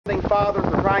Fathers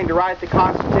are trying to write the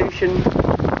Constitution.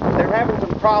 They're having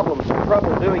some trouble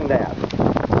doing that.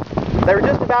 They were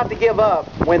just about to give up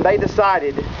when they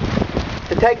decided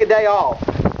to take a day off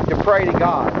to pray to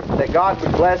God, that God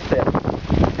would bless them.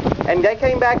 And they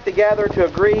came back together to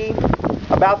agree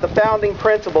about the founding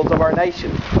principles of our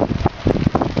nation.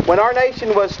 When our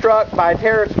nation was struck by a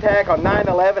terrorist attack on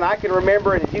 9/11, I can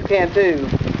remember it, as you can too,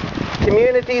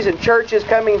 communities and churches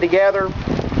coming together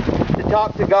to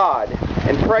talk to God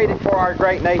and pray for our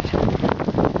great nation.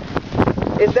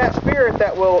 It's that spirit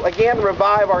that will again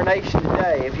revive our nation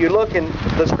today. If you look in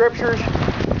the scriptures,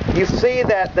 you see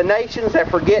that the nations that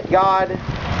forget God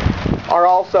are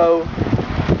also,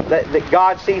 that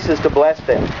God ceases to bless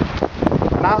them.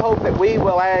 And I hope that we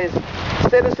will, as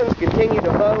citizens, continue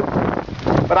to vote,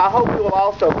 but I hope we will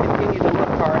also continue to look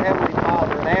to our Heavenly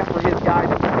Father and ask for His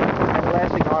guidance and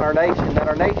blessing on our nation, that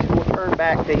our nation will turn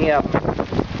back to Him,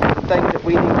 the things that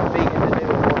we need to be and to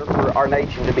do in order for our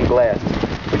nation to be blessed.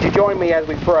 Would you join me as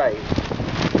we pray?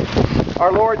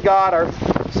 Our Lord God, our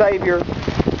Savior,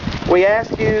 we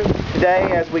ask you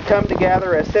today as we come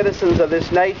together as citizens of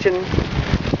this nation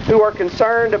who are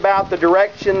concerned about the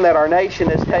direction that our nation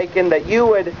has taken, that you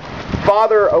would,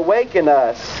 Father, awaken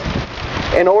us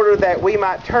in order that we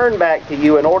might turn back to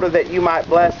you, in order that you might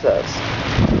bless us.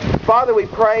 Father, we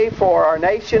pray for our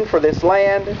nation, for this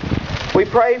land. We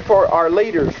pray for our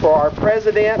leaders, for our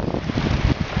president.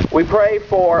 We pray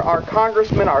for our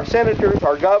congressmen, our senators,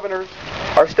 our governors,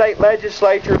 our state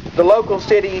legislatures, the local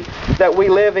city that we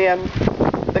live in,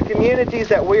 the communities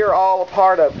that we are all a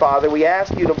part of, Father. We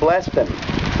ask you to bless them.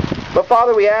 But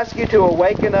Father, we ask you to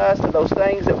awaken us to those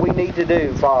things that we need to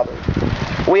do, Father.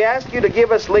 We ask you to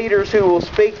give us leaders who will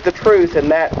speak the truth,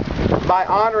 and that by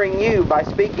honoring you, by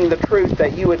speaking the truth,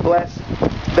 that you would bless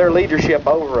their leadership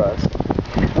over us.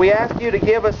 We ask you to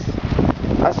give us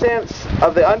a sense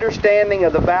of the understanding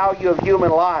of the value of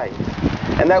human life,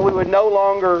 and that we would no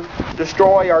longer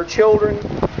destroy our children,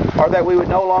 or that we would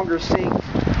no longer seek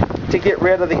to get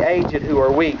rid of the aged who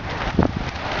are weak.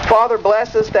 Father,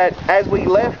 bless us that as we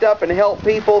lift up and help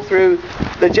people through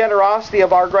the generosity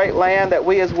of our great land, that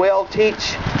we as well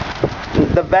teach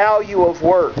the value of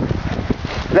work,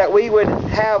 that we would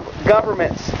have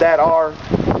governments that are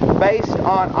based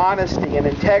on honesty and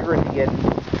integrity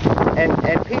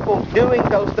and people doing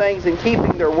those things and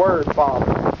keeping their word, Father.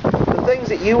 The things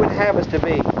that you would have us to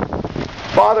be.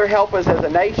 Father, help us as a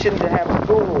nation to have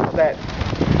schools that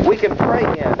we can pray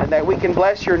in and that we can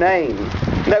bless your name,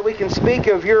 that we can speak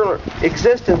of your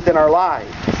existence in our life,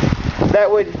 that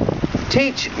would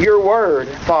teach your word,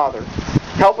 Father.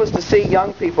 Help us to see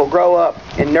young people grow up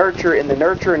in the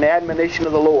nurture and admonition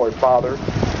of the Lord, Father.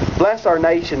 Bless our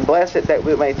nation. Bless it that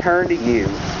we may turn to you,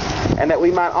 and that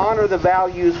we might honor the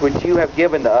values which you have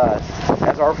given to us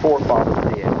as our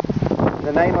forefathers did. In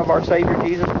the name of our Savior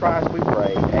Jesus Christ we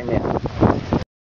pray. Amen.